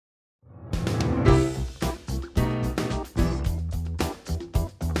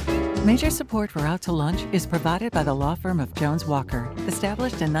Major support for Out to Lunch is provided by the law firm of Jones Walker,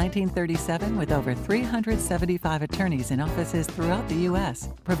 established in 1937 with over 375 attorneys in offices throughout the U.S.,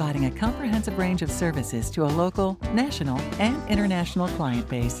 providing a comprehensive range of services to a local, national, and international client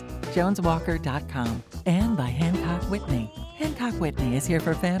base. JonesWalker.com. And by Hancock Whitney. Hancock Whitney is here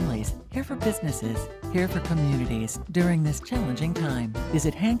for families, here for businesses, here for communities during this challenging time.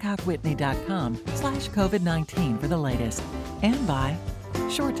 Visit HancockWhitney.com/COVID-19 for the latest. And by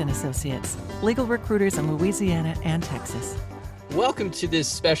Short & Associates, legal recruiters in Louisiana and Texas. Welcome to this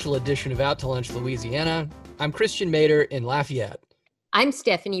special edition of Out to Lunch Louisiana. I'm Christiaan Mader in Lafayette. I'm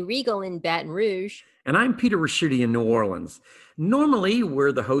Stephanie Riegel in Baton Rouge. And I'm Peter Ricchiuti in New Orleans. Normally,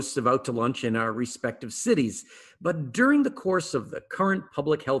 we're the hosts of Out to Lunch in our respective cities, but during the course of the current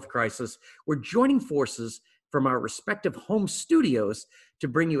public health crisis, we're joining forces from our respective home studios to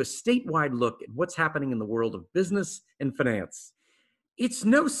bring you a statewide look at what's happening in the world of business and finance. It's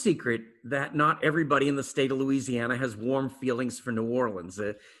no secret that not everybody in the state of Louisiana has warm feelings for New Orleans.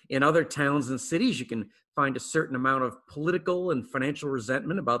 In other towns and cities, you can find a certain amount of political and financial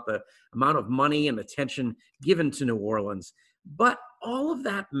resentment about the amount of money and attention given to New Orleans. But all of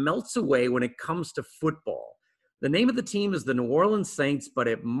that melts away when it comes to football. The name of the team is the New Orleans Saints, but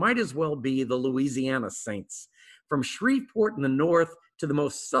it might as well be the Louisiana Saints. From Shreveport in the north to the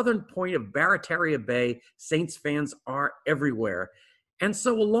most southern point of Barataria Bay, Saints fans are everywhere. And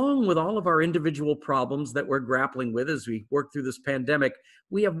so along with all of our individual problems that we're grappling with as we work through this pandemic,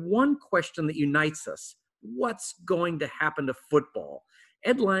 we have one question that unites us. What's going to happen to football?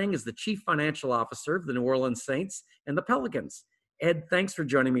 Ed Lang is the Chief Financial Officer of the New Orleans Saints and the Pelicans. Ed, thanks for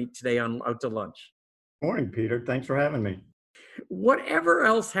joining me today on Out to Lunch. Morning, Peter. Thanks for having me. Whatever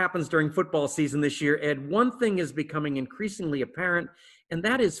else happens during football season this year, Ed, one thing is becoming increasingly apparent, and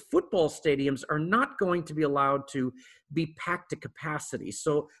that is football stadiums are not going to be allowed to be packed to capacity.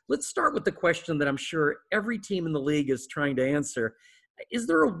 So let's start with the question that I'm sure every team in the league is trying to answer. Is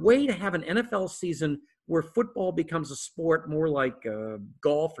there a way to have an NFL season where football becomes a sport more like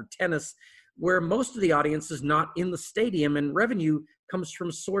golf or tennis, where most of the audience is not in the stadium and revenue comes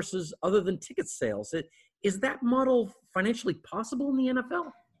from sources other than ticket sales? Is that model financially possible in the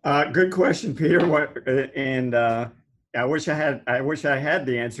NFL? Good question, Peter. I wish I had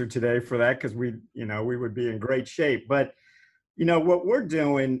the answer today for that, because we would be in great shape. But what we're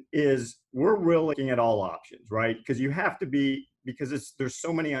doing is we're really looking at all options, right? Because you have to be, because there's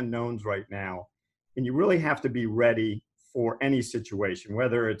so many unknowns right now, and you really have to be ready for any situation,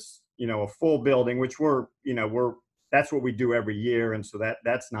 whether it's a full building, which that's what we do every year, and so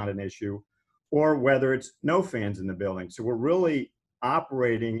that's not an issue, or whether it's no fans in the building. So we're really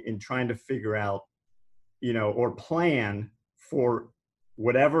operating and trying to figure out, or plan for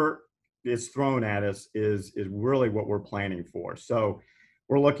whatever is thrown at us is really what we're planning for. So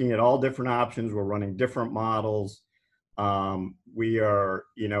we're looking at all different options. We're running different models. We have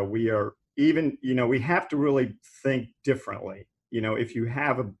to really think differently. If you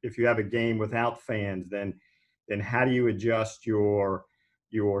have a game without fans, then how do you adjust your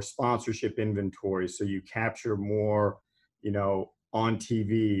sponsorship inventory so you capture more, on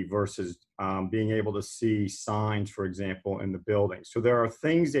TV versus being able to see signs, for example, in the building. So there are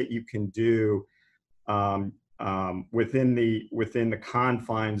things that you can do within the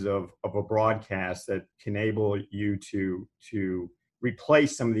confines of a broadcast that can enable you to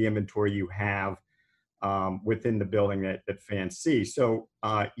replace some of the inventory you have within the building that fans see. So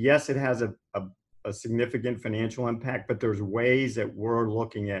yes, it has a significant financial impact, but there's ways that we're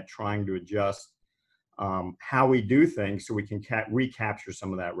looking at trying to adjust how we do things so we can recapture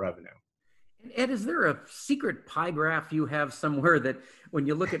some of that revenue. Ed, is there a secret pie graph you have somewhere that when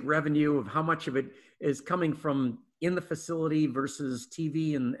you look at revenue of how much of it is coming from in the facility versus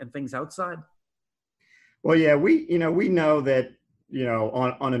TV and things outside? Well, yeah, we know that,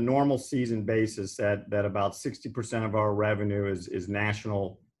 on a normal season basis that about 60% of our revenue is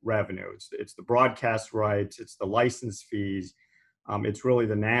national revenue. It's the broadcast rights, it's the license fees. It's really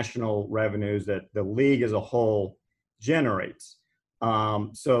the national revenues that the league as a whole generates. I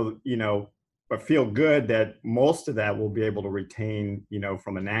feel good that most of that we'll be able to retain,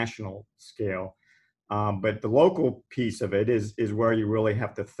 from a national scale. But the local piece of it is where you really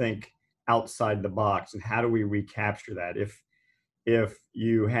have to think outside the box, and how do we recapture that? If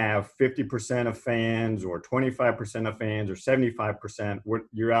you have 50% of fans or 25% of fans or 75%,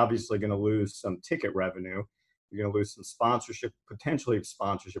 you're obviously going to lose some ticket revenue. You're going to lose some potentially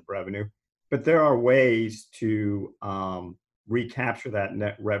sponsorship revenue. But there are ways to recapture that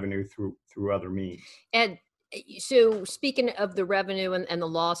net revenue through other means. And so speaking of the revenue and the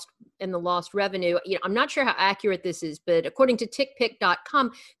lost and the lost revenue. I'm not sure how accurate this is, but according to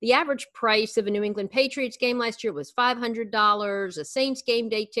tickpick.com, the average price of a New England Patriots game last year was $500. A Saints game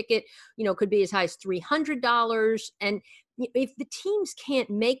day ticket, could be as high as $300. And if the teams can't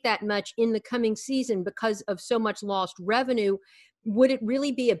make that much in the coming season because of so much lost revenue, would it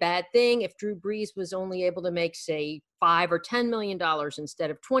really be a bad thing if Drew Brees was only able to make, say, $5 or $10 million instead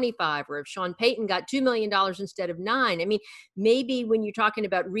of 25, or if Sean Payton got $2 million instead of 9? I mean, maybe when you're talking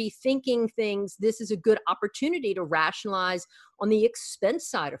about rethinking things, this is a good opportunity to rationalize on the expense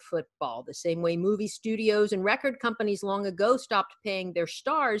side of football, the same way movie studios and record companies long ago stopped paying their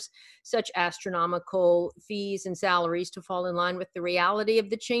stars such astronomical fees and salaries to fall in line with the reality of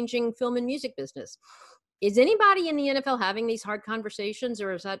the changing film and music business. Is anybody in the NFL having these hard conversations,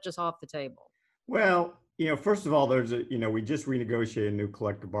 or is that just off the table? Well, first of all, we just renegotiated a new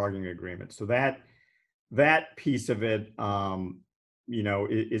collective bargaining agreement. So that piece of it,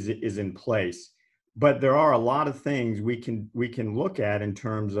 is in place. But there are a lot of things we can look at in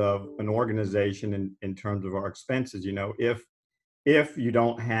terms of an organization and in terms of our expenses. If you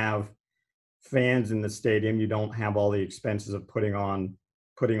don't have fans in the stadium, you don't have all the expenses of putting on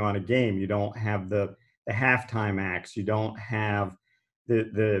a game. You don't have the halftime acts. You don't have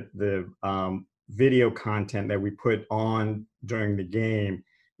the video content that we put on during the game.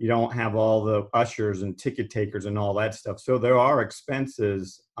 You don't have all the ushers and ticket takers and all that stuff. So there are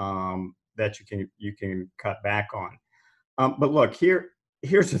expenses that you can cut back on. But look,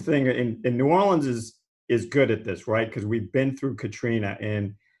 here's the thing. In New Orleans is good at this, right? Because we've been through Katrina,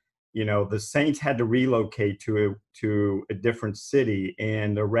 and the Saints had to relocate to a different city,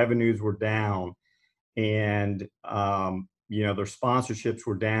 and their revenues were down. And their sponsorships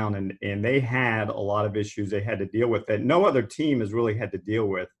were down, and they had a lot of issues they had to deal with that no other team has really had to deal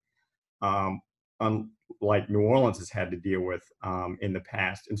with, unlike New Orleans has had to deal with in the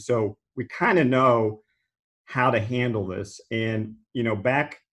past. And so we kind of know how to handle this. And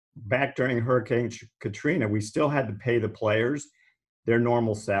back during Hurricane Katrina, we still had to pay the players their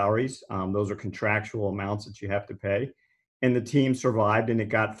normal salaries. Those are contractual amounts that you have to pay. And the team survived, and it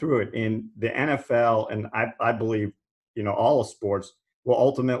got through it. And the NFL, and I believe, all of sports will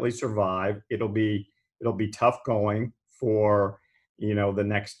ultimately survive. It'll be tough going for, the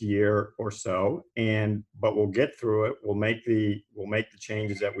next year or so. But we'll get through it. We'll make the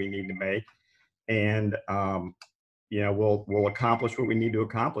changes that we need to make. And, we'll accomplish what we need to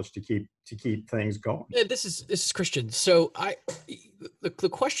accomplish to keep things going. Yeah, this is Christian. So the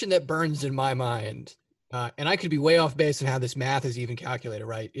question that burns in my mind, and I could be way off base on how this math is even calculated,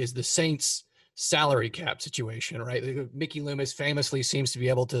 right, is the Saints salary cap situation, right? Mickey Loomis famously seems to be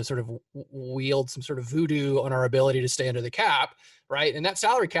able to sort of wield some sort of voodoo on our ability to stay under the cap, right? And that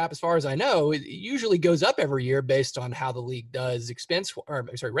salary cap, as far as I know, it usually goes up every year based on how the league does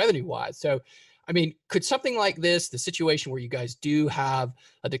revenue wise. So, I mean, could something like this, the situation where you guys do have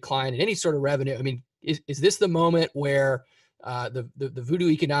a decline in any sort of revenue, I mean, is this the moment where the voodoo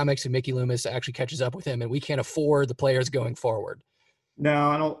economics of Mickey Loomis actually catches up with him, and we can't afford the players going forward?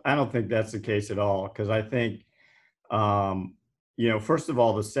 No, I don't think that's the case at all. Because I think, first of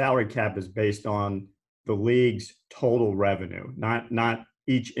all, the salary cap is based on the league's total revenue, not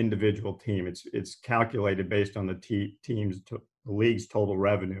each individual team. It's calculated based on the league's total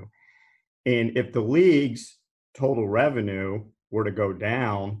revenue. And if the league's total revenue were to go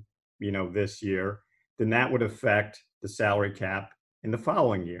down, this year, then that would affect the salary cap in the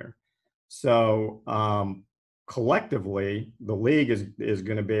following year. So collectively, the league is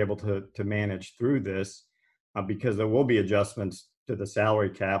going to be able to manage through this because there will be adjustments to the salary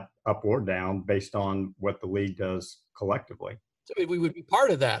cap up or down based on what the league does collectively. So we would be part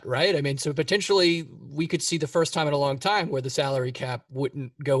of that, right? I mean, so potentially we could see the first time in a long time where the salary cap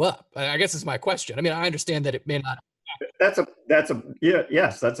wouldn't go up. I guess is my question. I mean, I understand that it may not.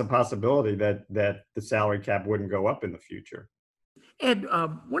 Yes, that's a possibility that the salary cap wouldn't go up in the future. Ed,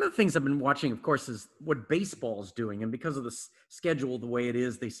 one of the things I've been watching, of course, is what baseball's doing. And because of the schedule the way it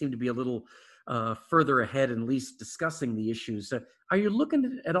is, they seem to be a little further ahead and at least discussing the issues. Are you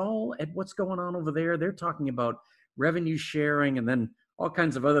looking at all at what's going on over there? They're talking about revenue sharing and then all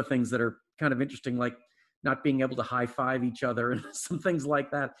kinds of other things that are kind of interesting, like not being able to high five each other and some things like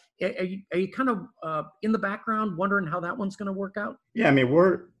that. Are you kind of in the background wondering how that one's going to work out? Yeah, I mean,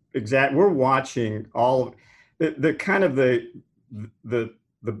 we're watching all the kind of the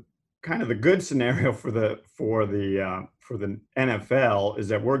kind of the good scenario for the NFL is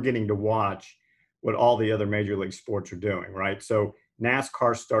that we're getting to watch what all the other major league sports are doing, right? So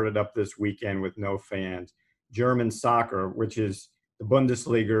NASCAR started up this weekend with no fans. German soccer, which is the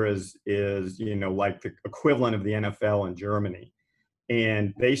Bundesliga, is like the equivalent of the NFL in Germany.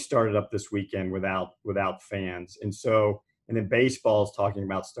 and they started up this weekend without fans. And then baseball is talking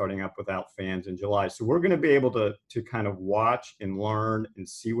about starting up without fans in July. So we're going to be able to kind of watch and learn and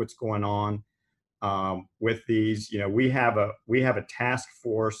see what's going on with these. We have a task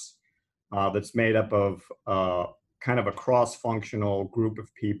force that's made up of kind of a cross-functional group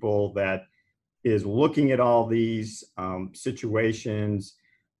of people that is looking at all these situations,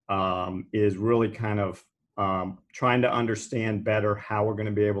 is really kind of trying to understand better how we're going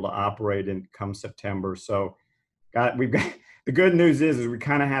to be able to operate in come September. So we've got the good news is we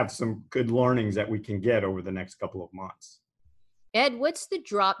kind of have some good learnings that we can get over the next couple of months. Ed, what's the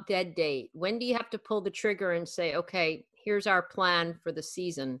drop dead date? When do you have to pull the trigger and say, okay, here's our plan for the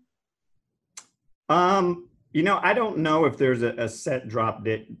season? I don't know if there's a set drop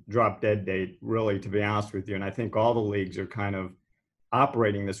dead date, really, to be honest with you. And I think all the leagues are kind of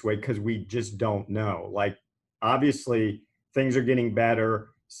operating this way because we just don't know. Like, obviously, things are getting better.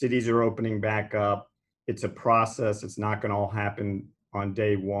 Cities are opening back up. It's a process. It's not going to all happen on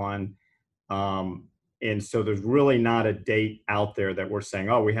day one. And so there's really not a date out there that we're saying,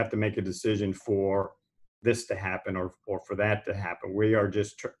 oh, we have to make a decision for this to happen or for that to happen. We are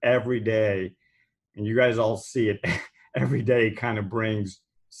just every day, and you guys all see it, every day kind of brings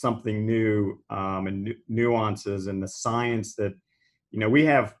something new and nuances, and the science that, we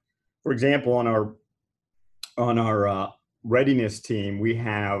have, for example, on our readiness team, we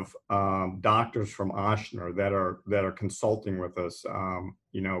have doctors from Ochsner that are consulting with us,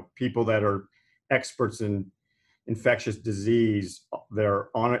 people that are experts in infectious disease. They're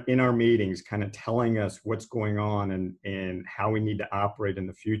in our meetings kind of telling us what's going on and how we need to operate in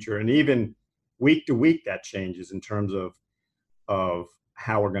the future. And even week to week that changes in terms of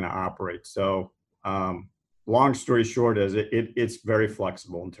how we're going to operate. So long story short is it's very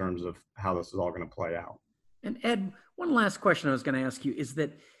flexible in terms of how this is all going to play out. And Ed, one last question I was going to ask you is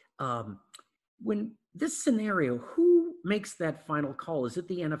that when this scenario, who makes that final call? Is it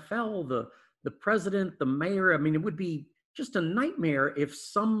the NFL, the president, the mayor? I mean, it would be just a nightmare if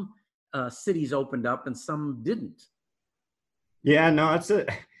some cities opened up and some didn't. Yeah, no,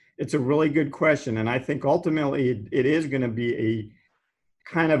 it's a really good question. And I think ultimately it is going to be a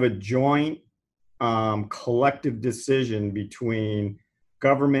kind of a joint collective decision between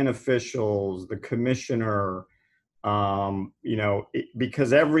government officials, the commissioner,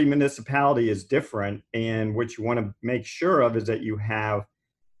 because every municipality is different. And what you want to make sure of is that you have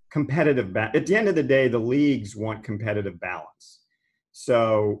competitive at the end of the day, the leagues want competitive balance.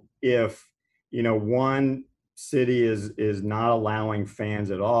 So if, one city is not allowing fans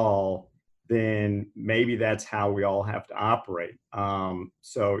at all, then maybe that's how we all have to operate.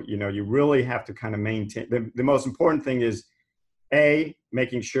 So, you really have to kind of maintain, the most important thing is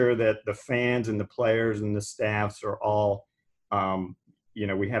making sure that the fans and the players and the staffs are all,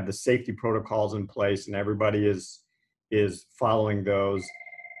 we have the safety protocols in place and everybody is following those.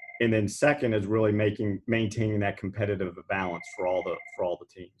 And then second is really maintaining that competitive balance for all the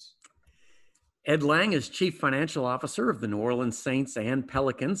teams. Ed Lang is Chief Financial Officer of the New Orleans Saints and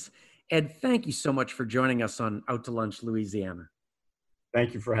Pelicans. Ed, thank you so much for joining us on Out to Lunch, Louisiana.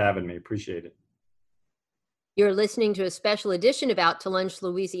 Thank you for having me. Appreciate it. You're listening to a special edition of Out to Lunch,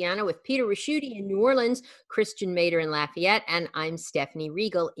 Louisiana with Peter Ricchiuti in New Orleans, Christiaan Mader in Lafayette, and I'm Stephanie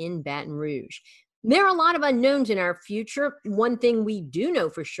Riegel in Baton Rouge. There are a lot of unknowns in our future. One thing we do know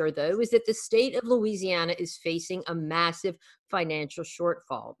for sure, though, is that the state of Louisiana is facing a massive financial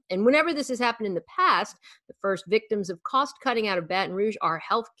shortfall. And whenever this has happened in the past, the first victims of cost cutting out of Baton Rouge are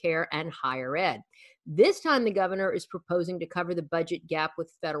healthcare and higher ed. This time, the governor is proposing to cover the budget gap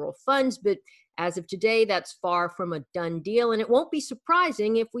with federal funds, but as of today, that's far from a done deal, and it won't be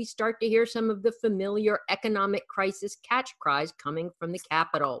surprising if we start to hear some of the familiar economic crisis catch cries coming from the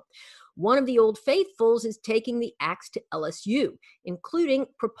Capitol. One of the old faithfuls is taking the axe to LSU, including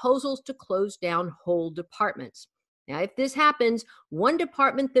proposals to close down whole departments. Now, if this happens, one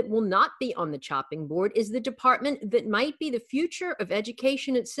department that will not be on the chopping board is the department that might be the future of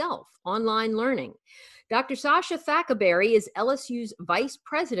education itself, online learning. Dr. Sasha Thackerberry is LSU's Vice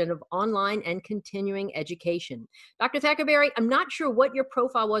President of Online and Continuing Education. Dr. Thackerberry, I'm not sure what your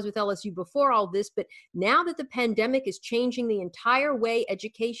profile was with LSU before all this, but now that the pandemic is changing the entire way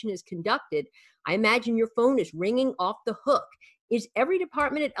education is conducted, I imagine your phone is ringing off the hook. Is every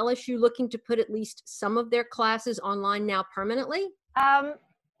department at LSU looking to put at least some of their classes online now permanently?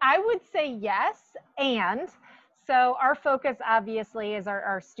 I would say yes. And so our focus obviously is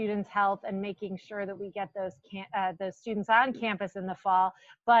our students' health and making sure that we get those students on campus in the fall.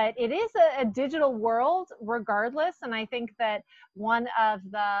 But it is a digital world regardless. And I think that one of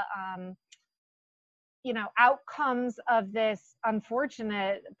the outcomes of this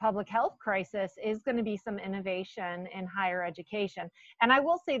unfortunate public health crisis is going to be some innovation in higher education. And I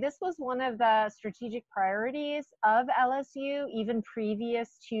will say this was one of the strategic priorities of LSU, even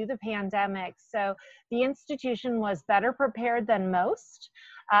previous to the pandemic. So the institution was better prepared than most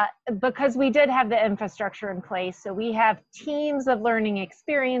because we did have the infrastructure in place. So we have teams of learning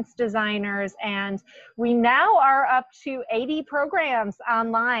experience designers, and we now are up to 80 programs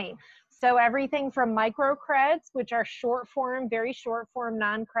online. So everything from microcreds, which are short form, very short form,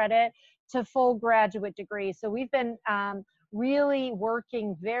 non-credit, to full graduate degrees. So we've been really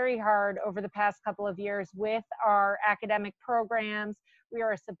working very hard over the past couple of years with our academic programs. We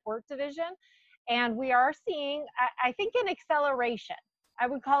are a support division, and we are seeing, I think, an acceleration. I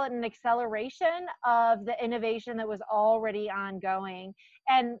would call it an acceleration of the innovation that was already ongoing.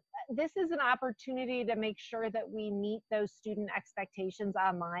 And this is an opportunity to make sure that we meet those student expectations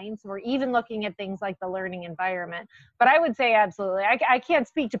online. So we're even looking at things like the learning environment. But I would say absolutely, I can't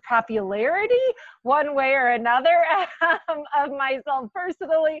speak to popularity one way or another of myself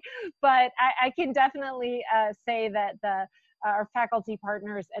personally, but I can definitely say that our faculty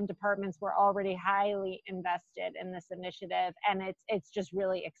partners and departments were already highly invested in this initiative, and it's just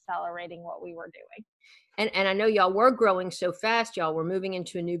really accelerating what we were doing. And I know y'all were growing so fast, y'all were moving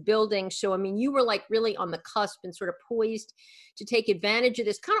into a new building. So, I mean, you were like really on the cusp and sort of poised to take advantage of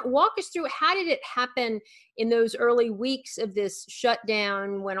this. Kind of walk us through, how did it happen in those early weeks of this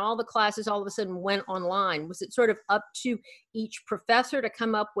shutdown when all the classes all of a sudden went online? Was it sort of up to each professor to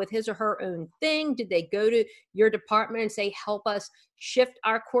come up with his or her own thing? Did they go to your department and say, help us shift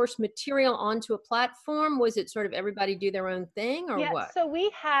our course material onto a platform? Was it sort of everybody do their own thing, or what? So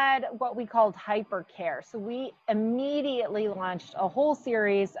we had what we called hypercare. So we immediately launched a whole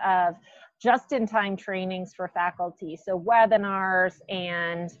series of just-in-time trainings for faculty. So webinars,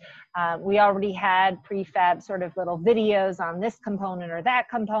 and we already had prefab sort of little videos on this component or that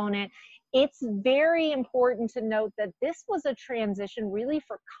component. It's very important to note that this was a transition really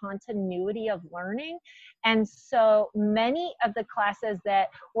for continuity of learning. And so many of the classes that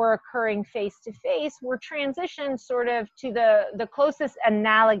were occurring face-to-face were transitioned sort of to the closest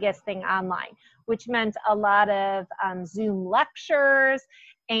analogous thing online, which meant a lot of Zoom lectures,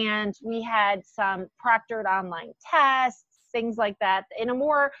 and we had some proctored online tests, things like that, in a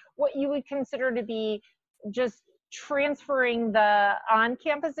more what you would consider to be just transferring the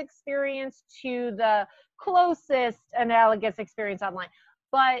on-campus experience to the closest analogous experience online.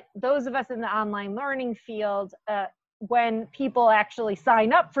 But those of us in the online learning field, when people actually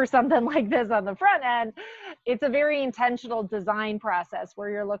sign up for something like this on the front end, it's a very intentional design process where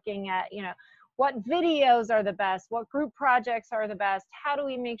you're looking at, what videos are the best, what group projects are the best, how do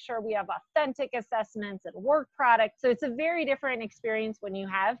we make sure we have authentic assessments and work product. So it's a very different experience when you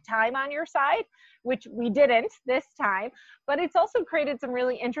have time on your side, which we didn't this time, but it's also created some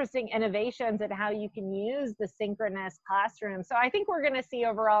really interesting innovations in how you can use the synchronous classroom. So I think we're going to see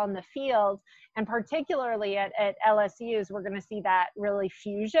overall in the field, and particularly at LSU's, we're going to see that really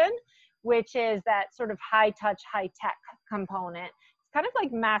fusion, which is that sort of high touch, high tech component. Kind of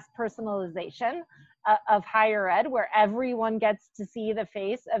like mass personalization of higher ed, where everyone gets to see the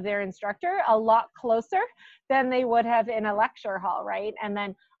face of their instructor a lot closer than they would have in a lecture hall, right? And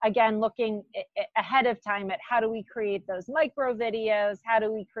then again, looking ahead of time at how do we create those micro videos, how do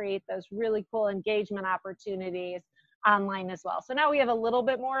we create those really cool engagement opportunities online as well. So now we have a little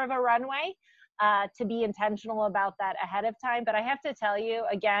bit more of a runway to be intentional about that ahead of time. But I have to tell you,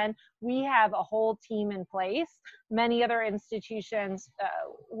 again, we have a whole team in place. Many other institutions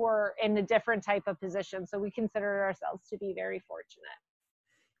were in a different type of position. So we consider ourselves to be very fortunate.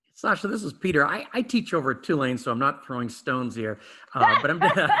 Sasha, this is Peter. I teach over at Tulane, so I'm not throwing stones here.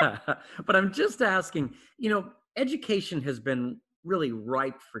 But I'm just asking, education has been really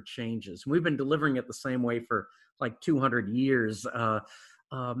ripe for changes. We've been delivering it the same way for like 200 years.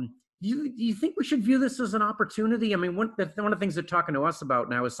 Do you think we should view this as an opportunity? I mean, one of the things they're talking to us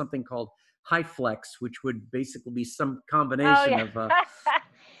about now is something called HyFlex, which would basically be some combination of...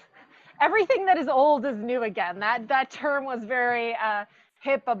 Everything that is old is new again. That term was very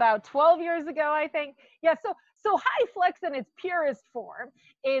hip about 12 years ago, I think. Yeah, so HyFlex in its purest form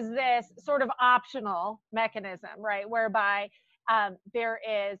is this sort of optional mechanism, right, whereby there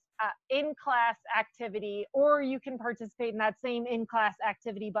is in-class activity, or you can participate in that same in-class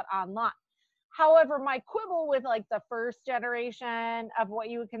activity but online. However, my quibble with like the first generation of what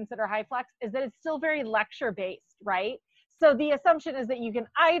you would consider HyFlex is that it's still very lecture-based, right? So the assumption is that you can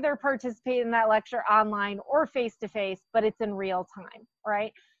either participate in that lecture online or face-to-face, but it's in real time,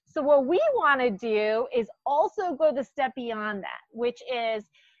 right? So what we want to do is also go the step beyond that, which is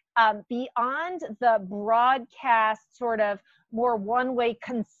beyond the broadcast sort of more one-way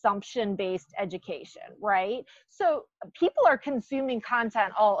consumption-based education, right? So people are consuming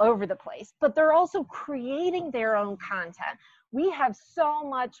content all over the place, but they're also creating their own content. We have so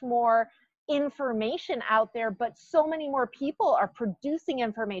much more information out there, but so many more people are producing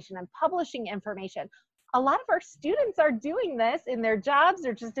information and publishing information. A lot of our students are doing this in their jobs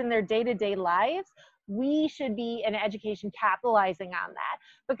or just in their day-to-day lives. We should be in education capitalizing on that,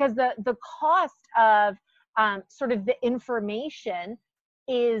 because the cost of sort of the information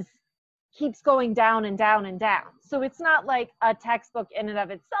keeps going down and down and down. So it's not like a textbook in and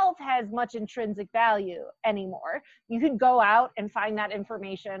of itself has much intrinsic value anymore. You can go out and find that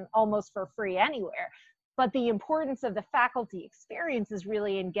information almost for free anywhere. But the importance of the faculty experience is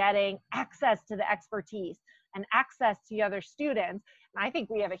really in getting access to the expertise and access to the other students. And I think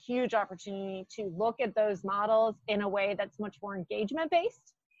we have a huge opportunity to look at those models in a way that's much more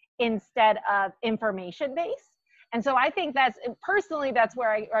engagement-based instead of information-based. And so I think personally, that's where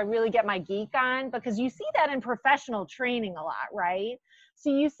I really get my geek on, because you see that in professional training a lot, right? So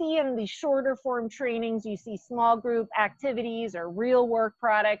you see in the shorter form trainings, you see small group activities or real work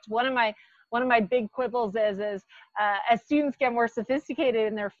product. One of my big quibbles is as students get more sophisticated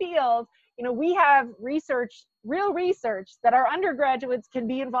in their field, you know, we have real research that our undergraduates can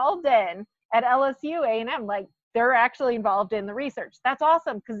be involved in at LSU, A&M. Like, they're actually involved in the research. That's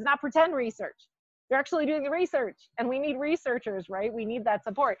awesome, because it's not pretend research. They're actually doing the research, and we need researchers, right? We need that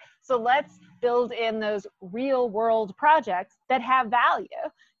support. So let's build in those real world projects that have value.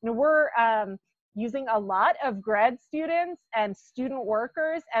 You know, we're using a lot of grad students and student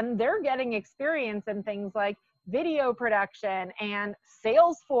workers, and they're getting experience in things like video production and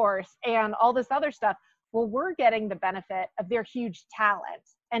Salesforce and all this other stuff. Well, we're getting the benefit of their huge talent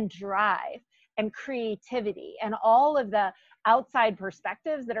and drive and creativity and all of the outside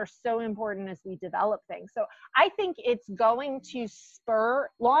perspectives that are so important as we develop things. So I think it's going to spur,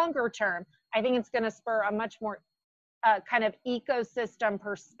 longer term, I think it's going to spur a much more kind of ecosystem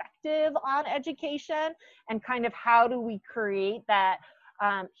perspective on education, and kind of how do we create that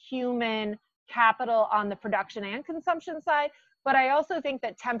human capital on the production and consumption side. But I also think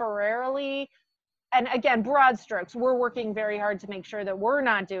that temporarily, and again, broad strokes, we're working very hard to make sure that we're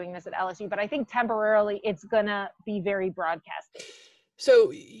not doing this at LSU, but I think temporarily it's gonna be very broadcasted.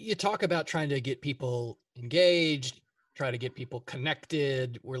 So you talk about trying to get people engaged, try to get people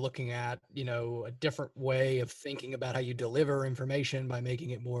connected. We're looking at, you know, a different way of thinking about how you deliver information by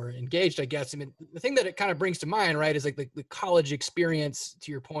making it more engaged, I guess. I mean, the thing that it kind of brings to mind, right, is like the college experience,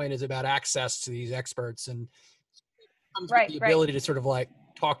 to your point, is about access to these experts, and the ability to sort of like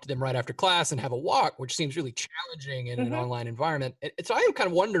talk to them right after class and have a walk, which seems really challenging in an online environment. And so I am kind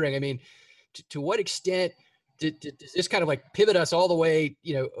of wondering, I mean, to what extent does this kind of like pivot us all the way,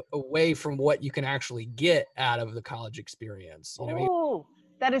 you know, away from what you can actually get out of the college experience? You know, oh,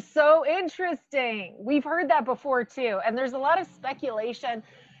 that is so interesting. We've heard that before too. And there's a lot of speculation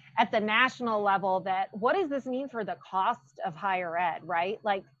at the national level that what does this mean for the cost of higher ed, right?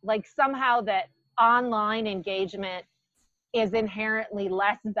 Like somehow that online engagement is inherently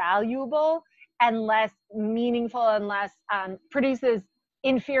less valuable and less meaningful and less produces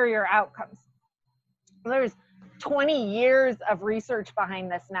inferior outcomes. There's 20 years of research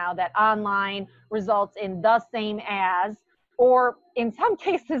behind this now that online results in the same as, or in some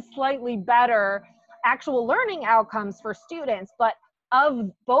cases slightly better, actual learning outcomes for students. But of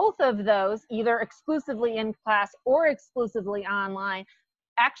both of those, either exclusively in class or exclusively online,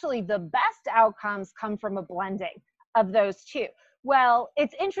 actually the best outcomes come from a blending of those two. Well,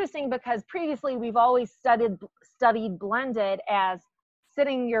 it's interesting because previously we've always studied blended as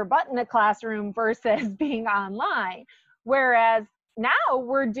sitting your butt in a classroom versus being online. Whereas now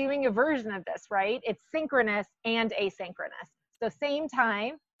we're doing a version of this, right? It's synchronous and asynchronous. So same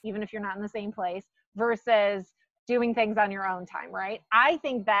time, even if you're not in the same place, versus doing things on your own time, right? I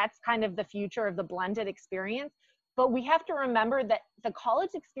think that's kind of the future of the blended experience. But we have to remember that the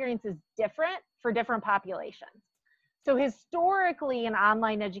college experience is different for different populations. So historically in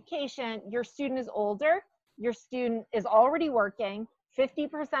online education, your student is older, your student is already working,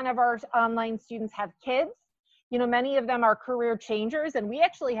 50% of our online students have kids. You know, many of them are career changers, and we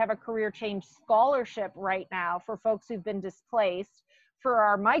actually have a career change scholarship right now for folks who've been displaced for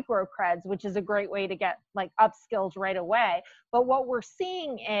our micro creds, which is a great way to get like upskilled right away. But what we're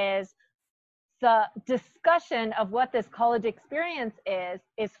seeing is the discussion of what this college experience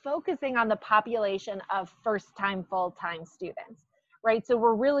is focusing on the population of first-time, full-time students, right? So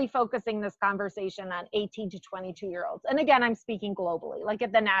we're really focusing this conversation on 18 to 22-year-olds. And again, I'm speaking globally, like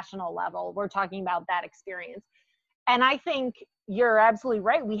at the national level, we're talking about that experience. And I think, you're absolutely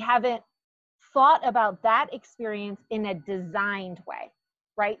right. We haven't thought about that experience in a designed way,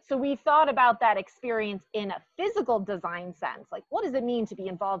 right? So we thought about that experience in a physical design sense. Like, what does it mean to be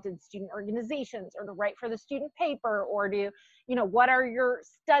involved in student organizations, or to write for the student paper, or to, you know, what are your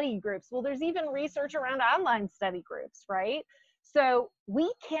study groups? Well, there's even research around online study groups, right? So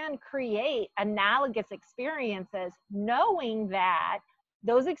we can create analogous experiences, knowing that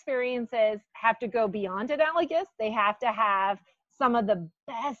those experiences have to go beyond analogous. They have to have some of the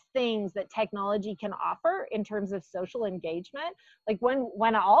best things that technology can offer in terms of social engagement. Like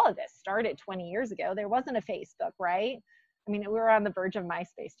when all of this started 20 years ago, there wasn't a Facebook, right? I mean, we were on the verge of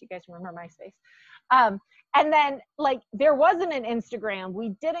MySpace. Do you guys remember MySpace? And then, like, there wasn't an Instagram.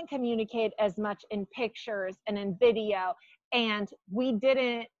 We didn't communicate as much in pictures and in video. And we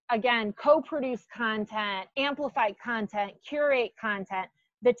didn't, again, co-produce content, amplify content, curate content.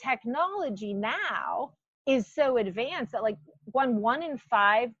 The technology now is so advanced that, like, one in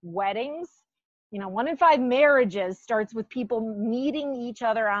 5 weddings, you know, 1 in 5 marriages starts with people meeting each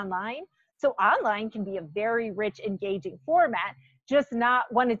other online. So online can be a very rich, engaging format, just not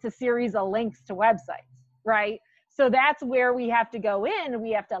when it's a series of links to websites, right? So that's where we have to go in.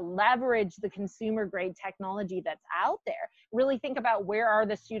 We have to leverage the consumer grade technology that's out there. Really think about, where are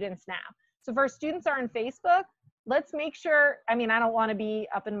the students now? So if our students are on Facebook, let's make sure, I mean, I don't want to be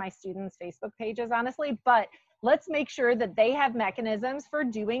up in my students' Facebook pages, honestly, but let's make sure that they have mechanisms for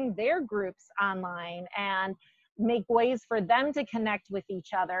doing their groups online, and make ways for them to connect with each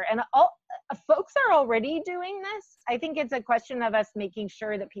other. And folks are already doing this. I think it's a question of us making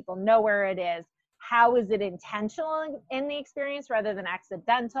sure that people know where it is. How is it intentional in the experience rather than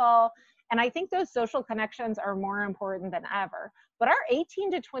accidental? And I think those social connections are more important than ever. But our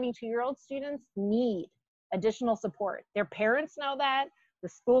 18 to 22-year-old students need additional support. Their parents know that. The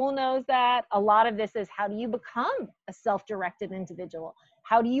school knows that. A lot of this is, how do you become a self-directed individual?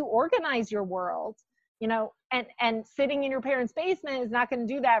 How do you organize your world? You know, and sitting in your parents' basement is not going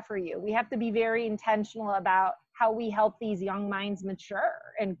to do that for you. We have to be very intentional about how we help these young minds mature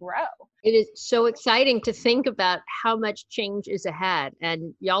and grow. It is so exciting to think about how much change is ahead,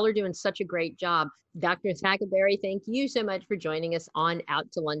 and y'all are doing such a great job. Dr. Thackerberry, thank you so much for joining us on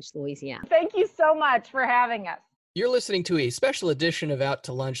Out to Lunch Louisiana. Thank you so much for having us. You're listening to a special edition of Out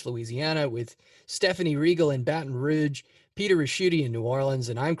to Lunch Louisiana with Stephanie Riegel in Baton Rouge, Peter Ricchiuti in New Orleans,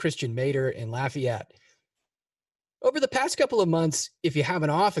 and I'm Christiaan Mader in Lafayette. Over the past couple of months, if you have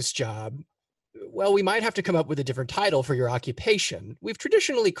an office job, well, we might have to come up with a different title for your occupation. We've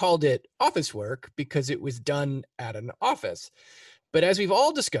traditionally called it office work because it was done at an office. But as we've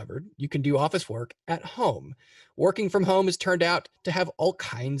all discovered, you can do office work at home. Working from home has turned out to have all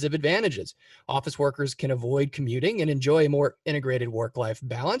kinds of advantages. Office workers can avoid commuting and enjoy a more integrated work-life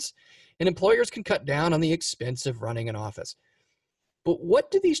balance, and employers can cut down on the expense of running an office. But what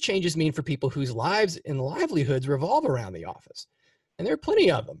do these changes mean for people whose lives and livelihoods revolve around the office? And there are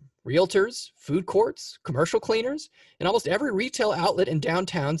plenty of them. Realtors, food courts, commercial cleaners, and almost every retail outlet in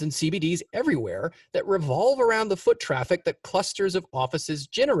downtowns and CBDs everywhere that revolve around the foot traffic that clusters of offices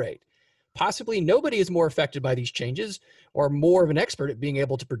generate. Possibly nobody is more affected by these changes or more of an expert at being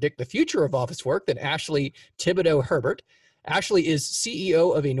able to predict the future of office work than Ashley Thibodeau Herbert. Ashley is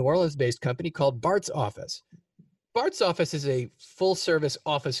CEO of a New Orleans-based company called Bart's Office. Bart's Office is a full-service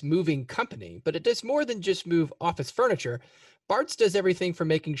office moving company, but it does more than just move office furniture. Bart's does everything from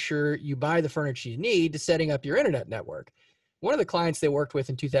making sure you buy the furniture you need to setting up your internet network. One of the clients they worked with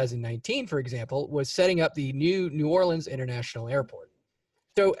in 2019, for example, was setting up the new New Orleans International Airport.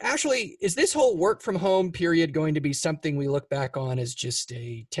 So, Ashley, is this whole work from home period going to be something we look back on as just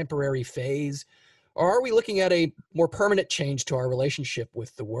a temporary phase? Or are we looking at a more permanent change to our relationship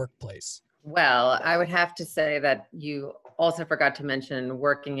with the workplace? Well, I would have to say that you also forgot to mention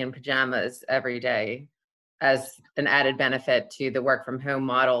working in pajamas every day as an added benefit to the work from home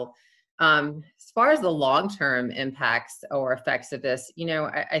model. As far as the long-term impacts or effects of this, you know,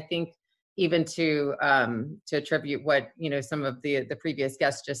 I think even to attribute what, you know, some of the previous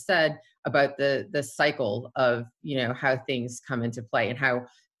guests just said about the cycle of, you know, how things come into play and how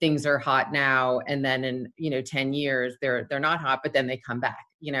things are hot now, and then in, you know, 10 years, they're not hot, but then they come back,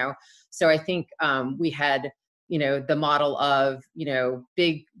 you know? So I think we had, you know, the model of, you know,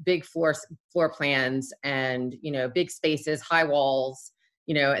 big floor plans and, you know, big spaces, high walls,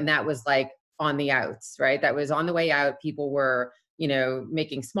 you know, and that was like on the outs, right? That was on the way out. People were, you know,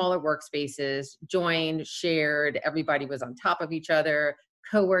 making smaller workspaces, joined, shared, everybody was on top of each other.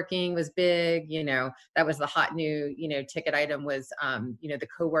 Co-working was big, you know, that was the hot new, you know, ticket item was, you know, the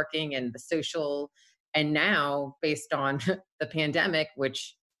co-working and the social. And now based on the pandemic,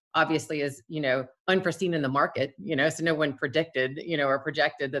 which obviously is, unforeseen in the market, so no one predicted, or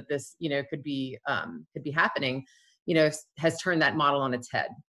projected that this, could be happening, has turned that model on its head.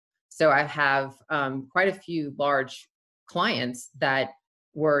 So I have quite a few large clients that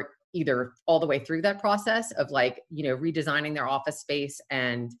were either all the way through that process of redesigning their office space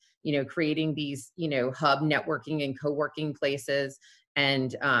and, creating these, hub networking and co-working places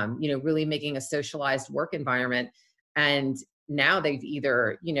and, really making a socialized work environment. And now they've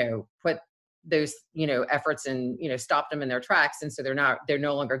either, put those, efforts and, stopped them in their tracks. And so they're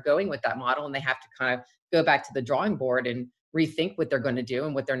no longer going with that model, and they have to kind of go back to the drawing board and rethink what they're going to do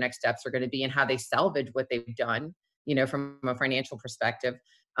and what their next steps are going to be and how they salvage what they've done, from a financial perspective,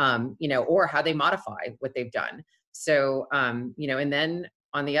 or how they modify what they've done. So, and then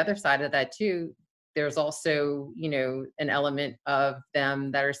on the other side of that too, there's also, an element of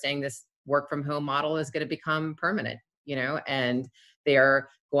them that are saying this work from home model is going to become permanent, and they are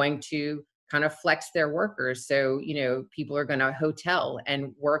going to kind of flex their workers. So, people are going to hotel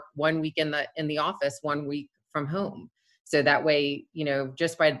and work 1 week in the office, 1 week from home. So that way,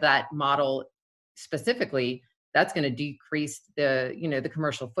 just by that model specifically, that's going to decrease the, the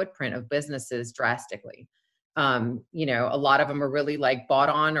commercial footprint of businesses drastically. A lot of them are really bought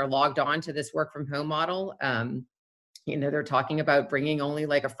on or logged on to this work from home model. They're talking about bringing only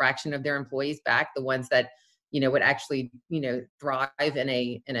a fraction of their employees back, the ones that, would actually, thrive in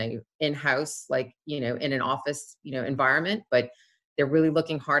a in-house, in an office, environment. But they're really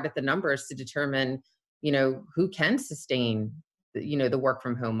looking hard at the numbers to determine, who can sustain, the work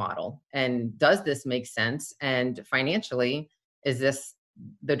from home model, and does this make sense? And financially, is this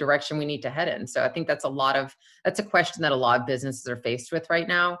the direction we need to head in? So I think that's a question that a lot of businesses are faced with right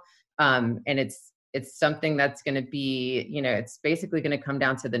now. And it's something that's going to be, it's basically going to come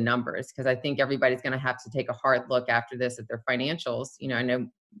down to the numbers, because I think everybody's going to have to take a hard look after this at their financials. I know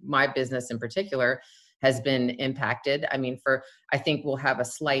my business in particular has been impacted. I mean, I think we'll have a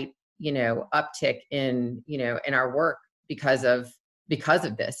slight, uptick in, in our work because of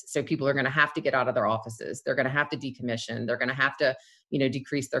this. So people are going to have to get out of their offices. They're going to have to decommission. They're going to have to,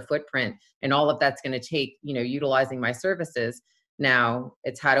 decrease their footprint, and all of that's going to take, utilizing my services. Now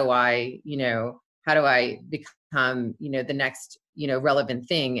it's how do I become, the next, relevant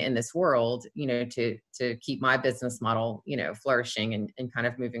thing in this world, to keep my business model, flourishing and kind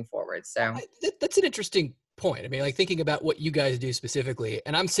of moving forward. So that's an interesting point. I mean, thinking about what you guys do specifically,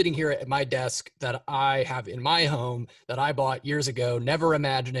 and I'm sitting here at my desk that I have in my home that I bought years ago, never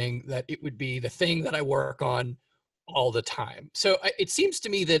imagining that it would be the thing that I work on all the time. So it seems to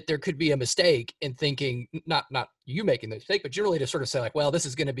me that there could be a mistake in thinking, not you making the mistake, but generally to sort of say well, this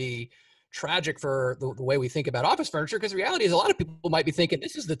is going to be tragic for the way we think about office furniture, because the reality is a lot of people might be thinking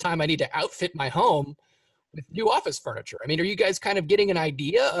this is the time I need to outfit my home with new office furniture. I mean, are you guys kind of getting an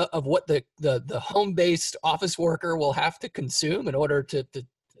idea of what the home-based office worker will have to consume in order to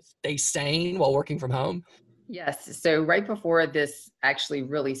stay sane while working from home? Yes. So right before this actually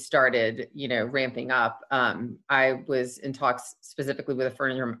really started, ramping up, I was in talks specifically with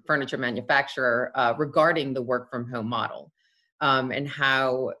a furniture manufacturer regarding the work from home model, and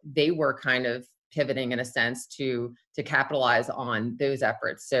how they were kind of pivoting in a sense to capitalize on those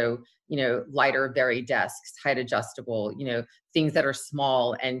efforts. So, lighter, very desks, height adjustable, things that are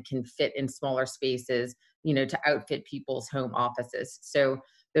small and can fit in smaller spaces, to outfit people's home offices. So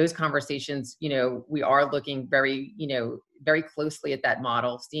those conversations, we are looking very, very closely at that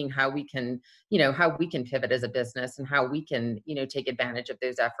model, seeing how we can pivot as a business and how we can, take advantage of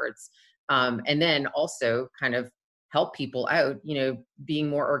those efforts. And then also kind of help people out, being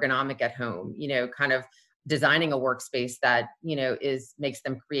more ergonomic at home, kind of designing a workspace that, makes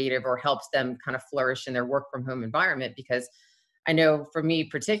them creative or helps them kind of flourish in their work from home environment. Because I know for me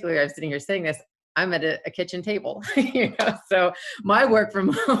particularly, I'm sitting here saying this, I'm at a kitchen table, so my work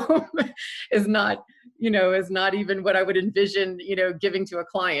from home is not even what I would envision, giving to a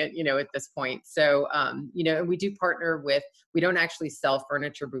client, at this point. So, and we do partner with, we don't actually sell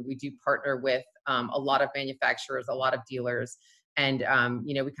furniture, but we do partner with a lot of manufacturers, a lot of dealers. And,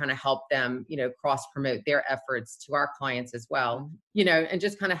 we kind of help them, cross promote their efforts to our clients as well, and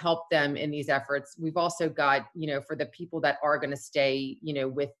just kind of help them in these efforts. We've also got, for the people that are going to stay,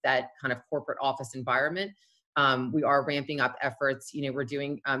 with that kind of corporate office environment, we are ramping up efforts. We're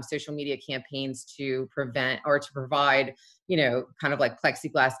doing social media campaigns to prevent or to provide, kind of like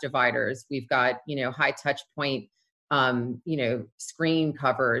plexiglass dividers. We've got, high touch point, screen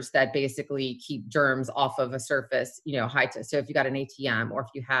covers that basically keep germs off of a surface, so if you got an ATM or if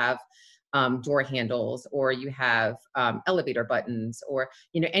you have, door handles, or you have elevator buttons, or,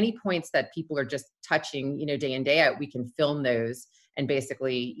 any points that people are just touching, day in, day out, we can film those. And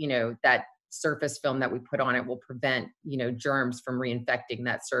basically, that surface film that we put on it will prevent, germs from reinfecting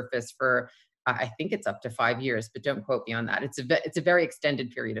that surface for, I think it's up to 5 years, but don't quote me on that. It's a very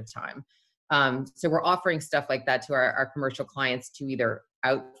extended period of time. So we're offering stuff like that to our commercial clients to either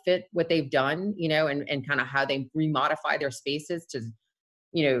outfit what they've done, and kind of how they remodify their spaces to,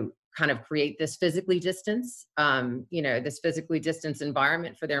 kind of create this physically distance, this physically distanced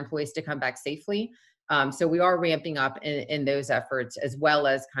environment for their employees to come back safely. So we are ramping up in those efforts, as well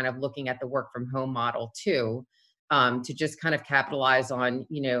as kind of looking at the work from home model too, to just kind of capitalize on,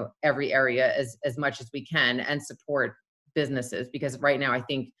 every area as much as we can and support businesses. Because right now, I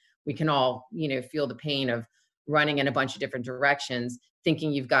think we can all, feel the pain of running in a bunch of different directions,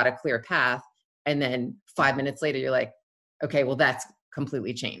 thinking you've got a clear path. And then 5 minutes later, you're like, okay, well, that's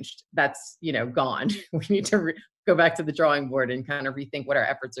completely changed. That's, gone. We need to go back to the drawing board and kind of rethink what our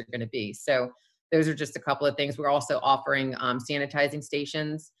efforts are going to be. So those are just a couple of things. We're also offering sanitizing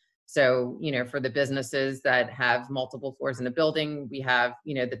stations. So, for the businesses that have multiple floors in the building, we have,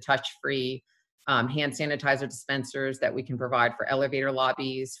 the touch-free hand sanitizer dispensers that we can provide for elevator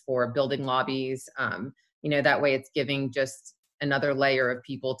lobbies, for building lobbies. That way it's giving just another layer of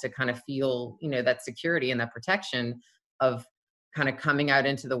people to kind of feel, that security and that protection of kind of coming out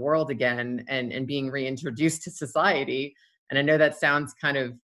into the world again and being reintroduced to society. And I know that sounds kind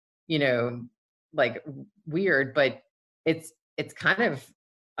of, like weird, but it's kind of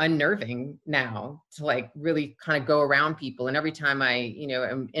unnerving now to like really kind of go around people. And every time I,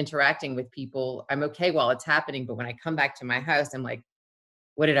 am interacting with people, I'm okay while it's happening. But when I come back to my house, I'm like,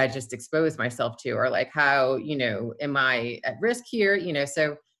 what did I just expose myself to? Or like, how, am I at risk here?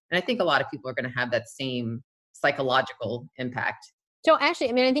 So, and I think a lot of people are going to have that same psychological impact. So actually,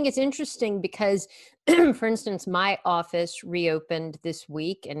 I think it's interesting because, for instance, my office reopened this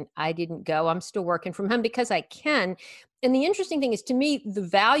week and I didn't go. I'm still working from home because I can. And the interesting thing is, to me, the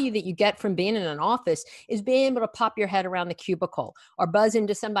value that you get from being in an office is being able to pop your head around the cubicle or buzz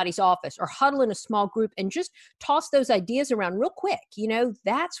into somebody's office or huddle in a small group and just toss those ideas around real quick.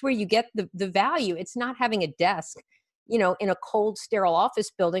 That's where you get the value. It's not having a desk, in a cold, sterile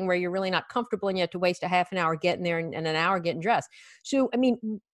office building where you're really not comfortable and you have to waste a half an hour getting there and an hour getting dressed. So,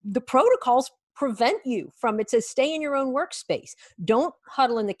 the protocols prevent you from, it says stay in your own workspace. Don't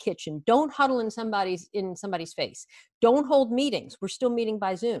huddle in the kitchen. Don't huddle in somebody's face. Don't hold meetings. We're still meeting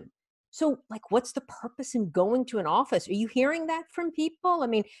by Zoom. So like, what's the purpose in going to an office? Are you hearing that from people?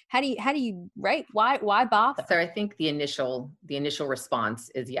 How do you, right? Why bother? So I think the initial response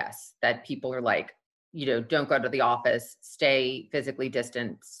is yes, that people are like, don't go to the office, stay physically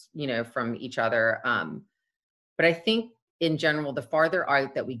distanced, from each other. But I think in general, the farther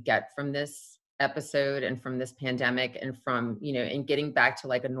out that we get from this episode and from this pandemic and from, and getting back to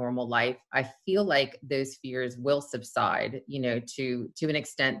like a normal life, I feel like those fears will subside, to an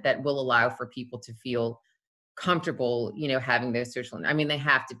extent that will allow for people to feel comfortable, having those social, they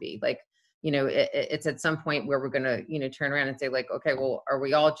have to be like, it's at some point where we're going to, turn around and say like, okay, well, are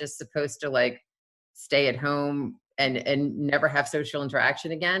we all just supposed to like stay at home and never have social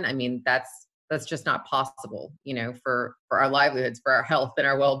interaction again? That's just not possible, for our livelihoods, for our health and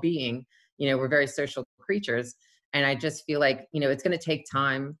our well-being. We're very social creatures. And I just feel like, it's going to take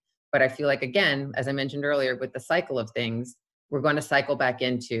time, but I feel like, again, as I mentioned earlier, with the cycle of things, we're going to cycle back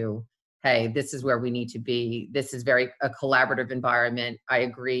into, hey, this is where we need to be. This is a collaborative environment. I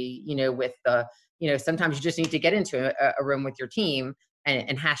agree, with the, sometimes you just need to get into a room with your team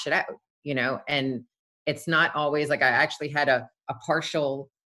and hash it out, and it's not always like, I actually had a partial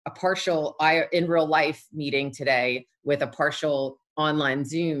in real life meeting today with a partial online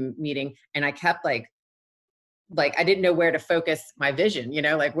Zoom meeting. And I kept like I didn't know where to focus my vision,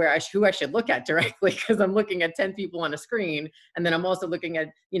 like who I should look at directly, because I'm looking at 10 people on a screen. And then I'm also looking at,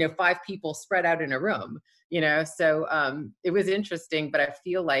 5 people spread out in a room, so it was interesting, but I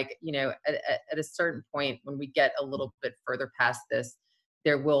feel like, at a certain point when we get a little bit further past this,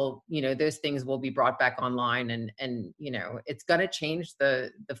 there will, those things will be brought back online, and it's going to change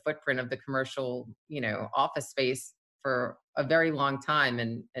the footprint of the commercial, office space for a very long time.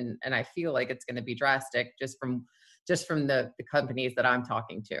 And I feel like it's going to be drastic just from the companies that I'm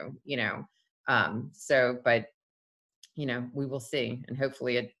talking to, but, we will see. And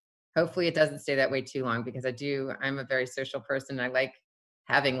hopefully it doesn't stay that way too long, because I'm a very social person. I like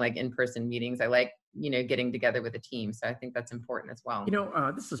having like in-person meetings. I like, getting together with a team. So I think that's important as well.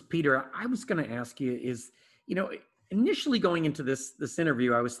 This is Peter. I was going to ask you is, initially going into this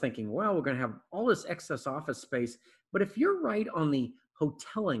interview, I was thinking, well, we're going to have all this excess office space, but if you're right on the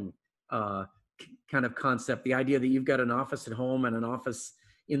hoteling kind of concept, the idea that you've got an office at home and an office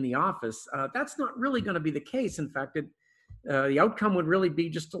in the office. That's not really going to be the case. In fact, the outcome would really be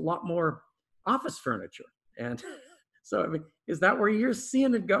just a lot more office furniture. And so, I mean, is that where you're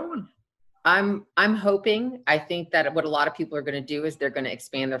seeing it going? I'm hoping. I think that what a lot of people are going to do is they're going to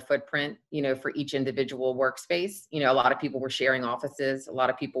expand their footprint, for each individual workspace. A lot of people were sharing offices. A lot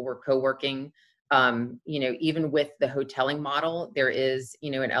of people were co-working. Even with the hoteling model, there is,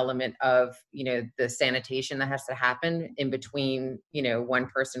 an element of, the sanitation that has to happen in between, one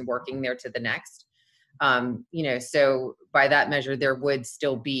person working there to the next. So by that measure, there would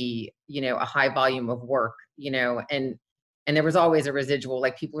still be, a high volume of work, and there was always a residual,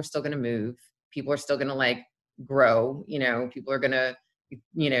 like people are still going to move. People are still going to grow, people are going to,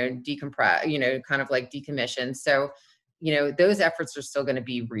 decompress, kind of decommission. So, those efforts are still going to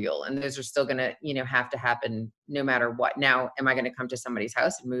be real, and those are still going to, have to happen no matter what. Now, am I going to come to somebody's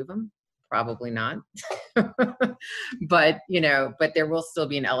house and move them? Probably not. But there will still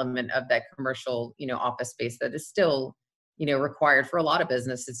be an element of that commercial, office space that is still, required for a lot of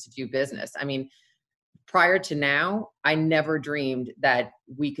businesses to do business. I mean, prior to now, I never dreamed that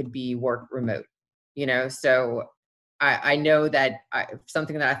we could be work remote, so I know that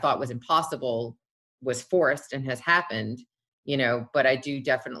something that I thought was impossible was forced and has happened, but I do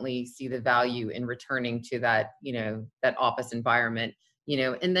definitely see the value in returning to that, that office environment,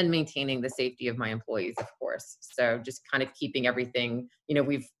 and then maintaining the safety of my employees, of course. So just kind of keeping everything,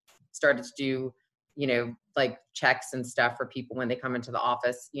 we've started to do, checks and stuff for people when they come into the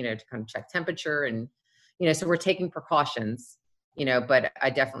office, to kind of check temperature and, so we're taking precautions, but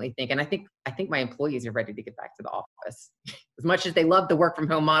I definitely think, and I think my employees are ready to get back to the office. As much as they love the work from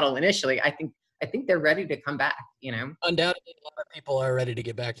home model initially, I think they're ready to come back, Undoubtedly, a lot of people are ready to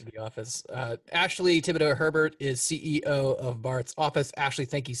get back to the office. Ashley Thibodeau Herbert is CEO of BART's office. Ashley,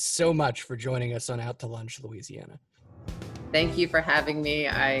 thank you so much for joining us on Out to Lunch, Louisiana. Thank you for having me.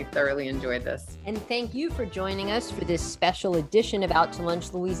 I thoroughly enjoyed this. And thank you for joining us for this special edition of Out to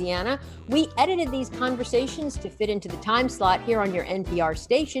Lunch, Louisiana. We edited these conversations to fit into the time slot here on your NPR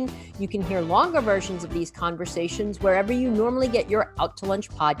station. You can hear longer versions of these conversations wherever you normally get your Out to Lunch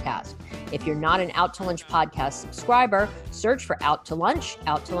podcast. If you're not an Out to Lunch podcast subscriber, search for Out to Lunch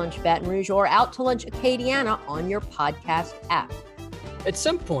Baton Rouge, or Out to Lunch Acadiana on your podcast app. At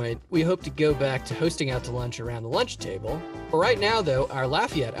some point, we hope to go back to hosting Out to Lunch around the lunch table. For right now, though, our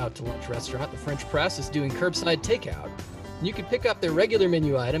Lafayette Out to Lunch restaurant, the French Press, is doing curbside takeout. You can pick up their regular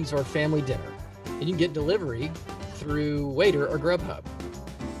menu items or family dinner. And you can get delivery through Waiter or Grubhub.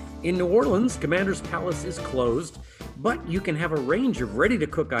 In New Orleans, Commander's Palace is closed, but you can have a range of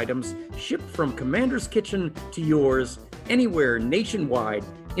ready-to-cook items shipped from Commander's Kitchen to yours anywhere nationwide.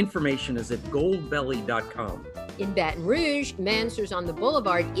 Information is at goldbelly.com. In Baton Rouge, Mansers on the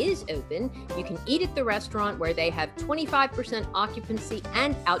Boulevard is open. You can eat at the restaurant where they have 25% occupancy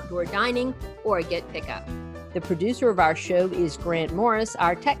and outdoor dining, or get pickup. The producer of our show is Grant Morris.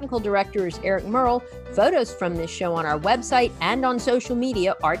 Our technical director is Eric Merle. Photos from this show on our website and on social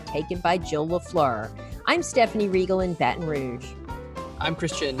media are taken by Jill LaFleur. I'm Stephanie Riegel in Baton Rouge. I'm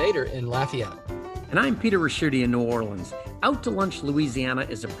Christiaan Mader in Lafayette. And I'm Peter Ricchiuti in New Orleans. Out to Lunch, Louisiana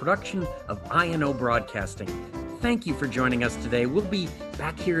is a production of INO Broadcasting. Thank you for joining us today. We'll be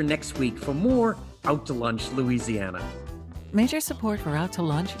back here next week for more Out to Lunch, Louisiana. Major support for Out to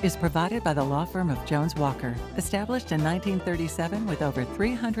Lunch is provided by the law firm of Jones Walker, established in 1937 with over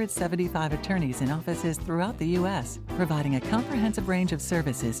 375 attorneys in offices throughout the U.S., providing a comprehensive range of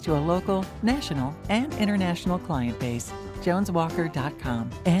services to a local, national, and international client base. JonesWalker.com.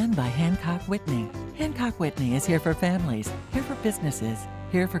 And by Hancock Whitney. Hancock Whitney is here for families, here for businesses,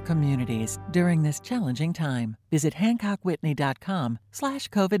 here for communities during this challenging time. Visit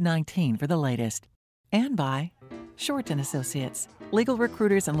HancockWhitney.com/COVID-19 for the latest. And by Short & Associates, legal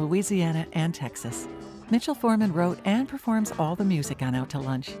recruiters in Louisiana and Texas. Mitchell Foreman wrote and performs all the music on Out to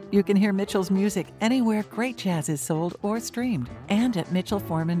Lunch. You can hear Mitchell's music anywhere great jazz is sold or streamed, and at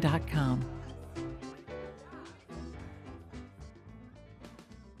MitchellForeman.com.